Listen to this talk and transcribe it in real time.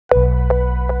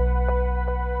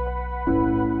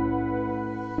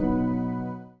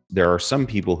there are some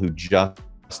people who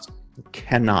just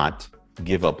cannot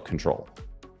give up control.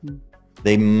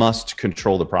 They must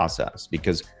control the process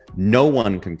because no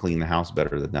one can clean the house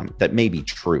better than them. That may be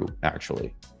true,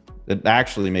 actually. That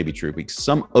actually may be true because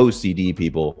some OCD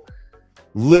people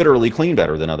literally clean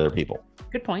better than other people.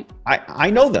 Good point. I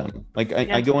know them. Like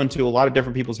I go into a lot of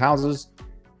different people's houses.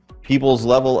 People's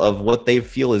level of what they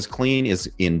feel is clean is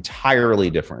entirely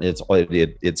different.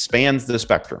 It spans the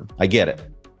spectrum. I get it.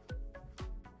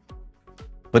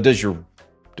 But does your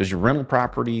rental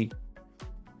property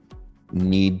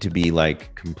need to be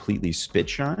like completely spit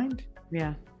shined?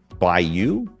 Yeah. By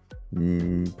you?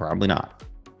 Probably not.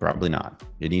 Probably not.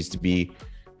 It needs to be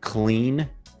clean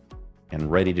and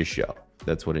ready to show.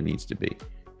 That's what it needs to be.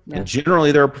 Yeah. And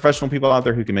generally, there are professional people out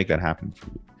there who can make that happen for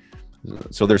you.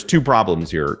 So there's two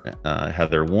problems here,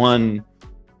 Heather. One,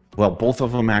 well, both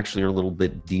of them actually are a little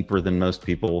bit deeper than most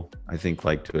people, I think,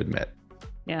 like to admit.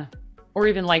 Yeah. Or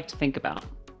even like to think about.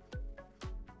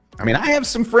 I mean, I have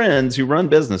some friends who run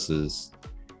businesses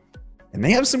and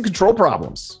they have some control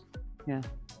problems. Yeah.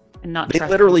 And not they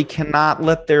literally cannot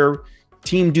let their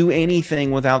team do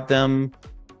anything without them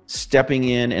stepping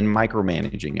in and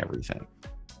micromanaging everything.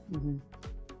 Mm-hmm.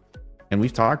 And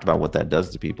we've talked about what that does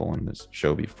to people on this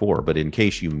show before, but in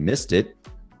case you missed it,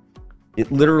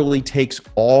 it literally takes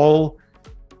all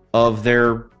of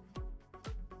their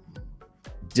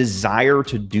desire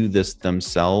to do this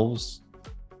themselves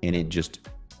and it just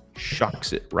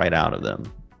shucks it right out of them.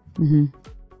 Mm-hmm.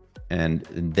 And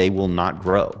they will not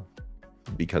grow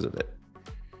because of it.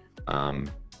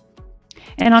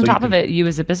 And on top of it, you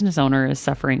as a business owner is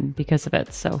suffering because of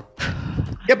it. So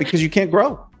yeah, because you can't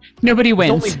grow. Nobody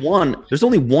wins. There's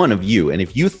only one of you. And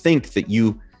if you think that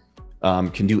you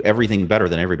can do everything better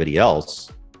than everybody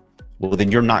else, well,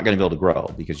 then you're not going to be able to grow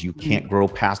because you can't grow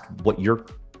past what your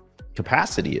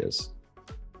capacity is.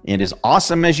 And as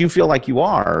awesome as you feel like you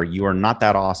are not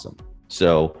that awesome.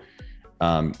 So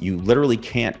you literally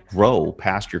can't grow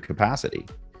past your capacity.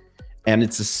 And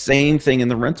it's the same thing in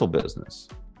the rental business.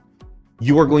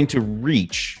 You are going to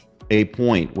reach a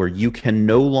point where you can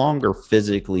no longer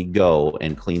physically go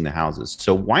and clean the houses.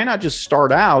 So why not just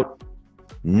start out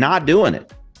not doing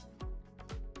it?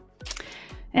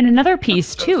 And another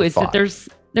piece too is that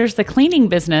there's the cleaning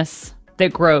business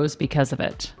that grows because of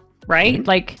it, right? Mm-hmm.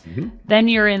 Like then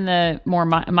you're in the more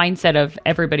mindset of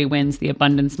everybody wins, the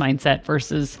abundance mindset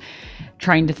versus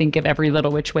trying to think of every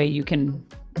little which way you can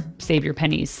save your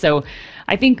pennies. So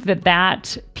I think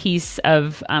that piece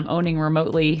of owning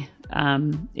remotely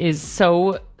is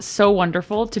so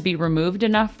wonderful to be removed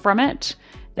enough from it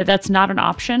that's not an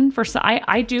option for. So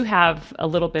I do have a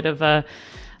little bit of a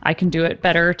I can do it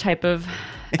better type of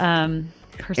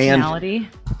personality.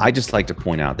 And I just like to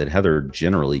point out that Heather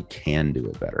generally can do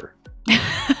it better.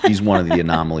 She's one of the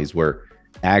anomalies where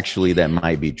actually that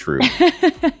might be true.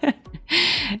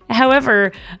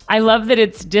 However, I love that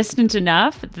it's distant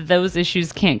enough that those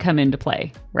issues can't come into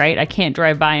play, right? I can't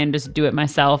drive by and just do it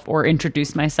myself or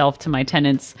introduce myself to my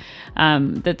tenants.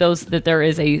 That there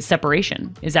is a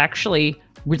separation is actually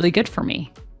really good for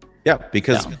me. Yeah,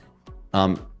 because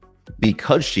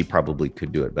she probably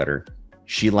could do it better.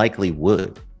 She likely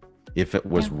would if it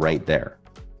was right there.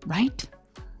 Right?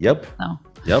 Yep. Oh.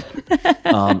 Yep.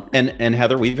 And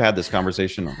Heather, we've had this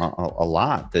conversation a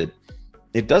lot that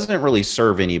it doesn't really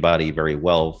serve anybody very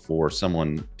well for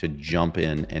someone to jump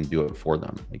in and do it for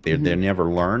them. Like they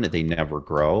never learn, they never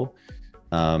grow.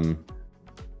 And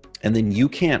then you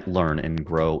can't learn and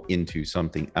grow into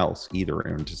something else either, or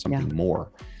into something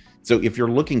more. So if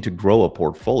you're looking to grow a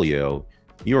portfolio,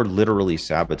 you're literally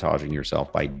sabotaging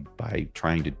yourself by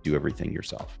trying to do everything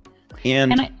yourself.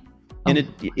 And in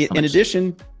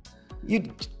addition,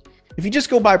 if you just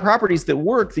go buy properties that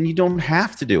work, then you don't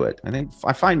have to do it.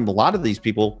 I find a lot of these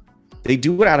people, they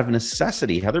do it out of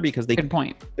necessity, Heather, because good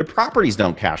point. Their properties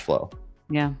don't cash flow.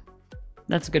 Yeah,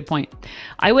 that's a good point.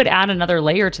 I would add another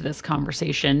layer to this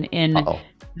conversation in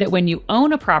that when you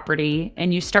own a property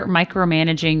and you start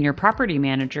micromanaging your property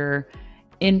manager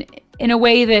in a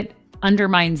way that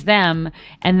undermines them,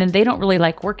 and then they don't really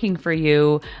like working for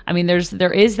you. I mean,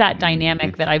 there is that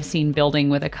dynamic that I've seen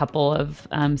building with a couple of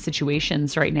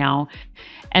situations right now.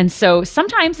 And so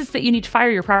sometimes it's that you need to fire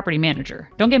your property manager.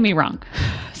 Don't get me wrong.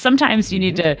 Sometimes you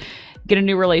need to get a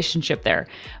new relationship there,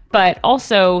 but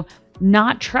also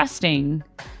not trusting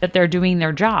that they're doing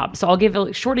their job. So I'll give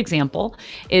a short example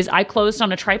is I closed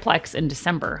on a triplex in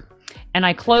December, and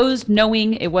I closed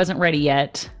knowing it wasn't ready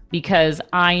yet because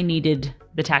I needed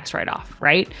the tax write-off,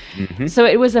 right? So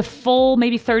it was a full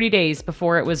maybe 30 days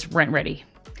before it was rent ready.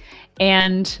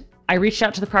 And I reached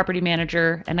out to the property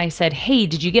manager and I said, hey,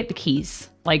 did you get the keys?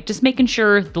 Like just making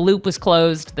sure the loop was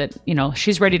closed, that, you know,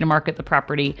 she's ready to market the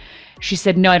property. She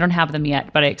said, no, I don't have them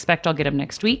yet, but I expect I'll get them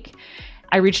next week.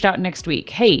 I reached out next week.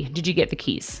 Hey, did you get the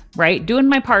keys? Right? Doing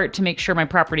my part to make sure my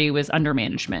property was under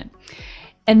management.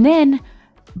 And then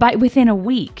within a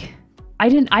week, I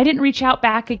didn't reach out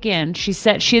back again. She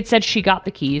had said she got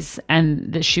the keys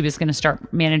and that she was going to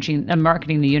start managing and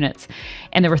marketing the units.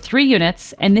 And there were 3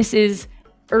 units, and this is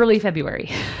early February.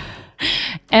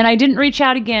 And I didn't reach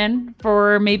out again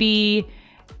for maybe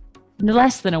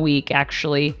less than a week,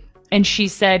 actually. And she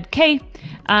said, okay,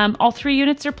 all 3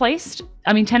 units are placed.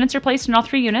 I mean, tenants are placed in all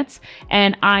 3 units.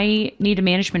 And I need a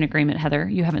management agreement, Heather.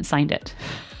 You haven't signed it.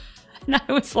 And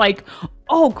I was like,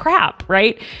 oh, crap,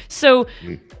 right? So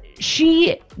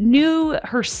she knew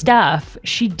her stuff.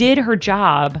 She did her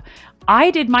job.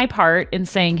 I did my part in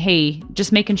saying, hey,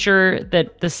 just making sure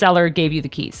that the seller gave you the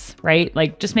keys, right?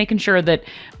 Like just making sure that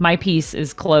my piece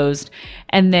is closed.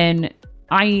 And then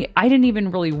I didn't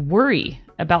even really worry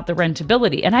about the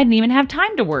rentability, and I didn't even have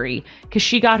time to worry because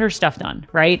she got her stuff done,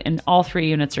 right? And all 3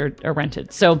 units are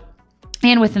rented. So,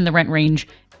 and within the rent range,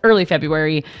 early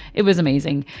February, it was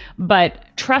amazing. But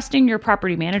trusting your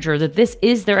property manager that this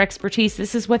is their expertise,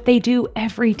 this is what they do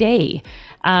every day.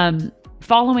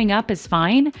 Following up is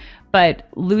fine, but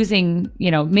losing,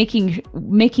 you know,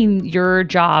 making your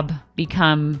job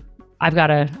become, I've got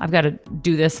to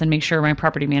do this and make sure my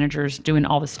property manager's doing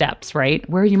all the steps, right?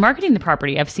 Where are you marketing the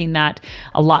property? I've seen that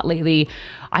a lot lately.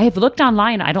 I have looked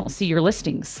online. I don't see your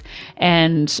listings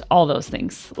and all those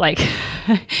things. Like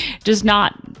just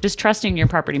trusting your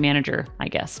property manager, I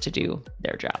guess, to do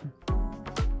their job.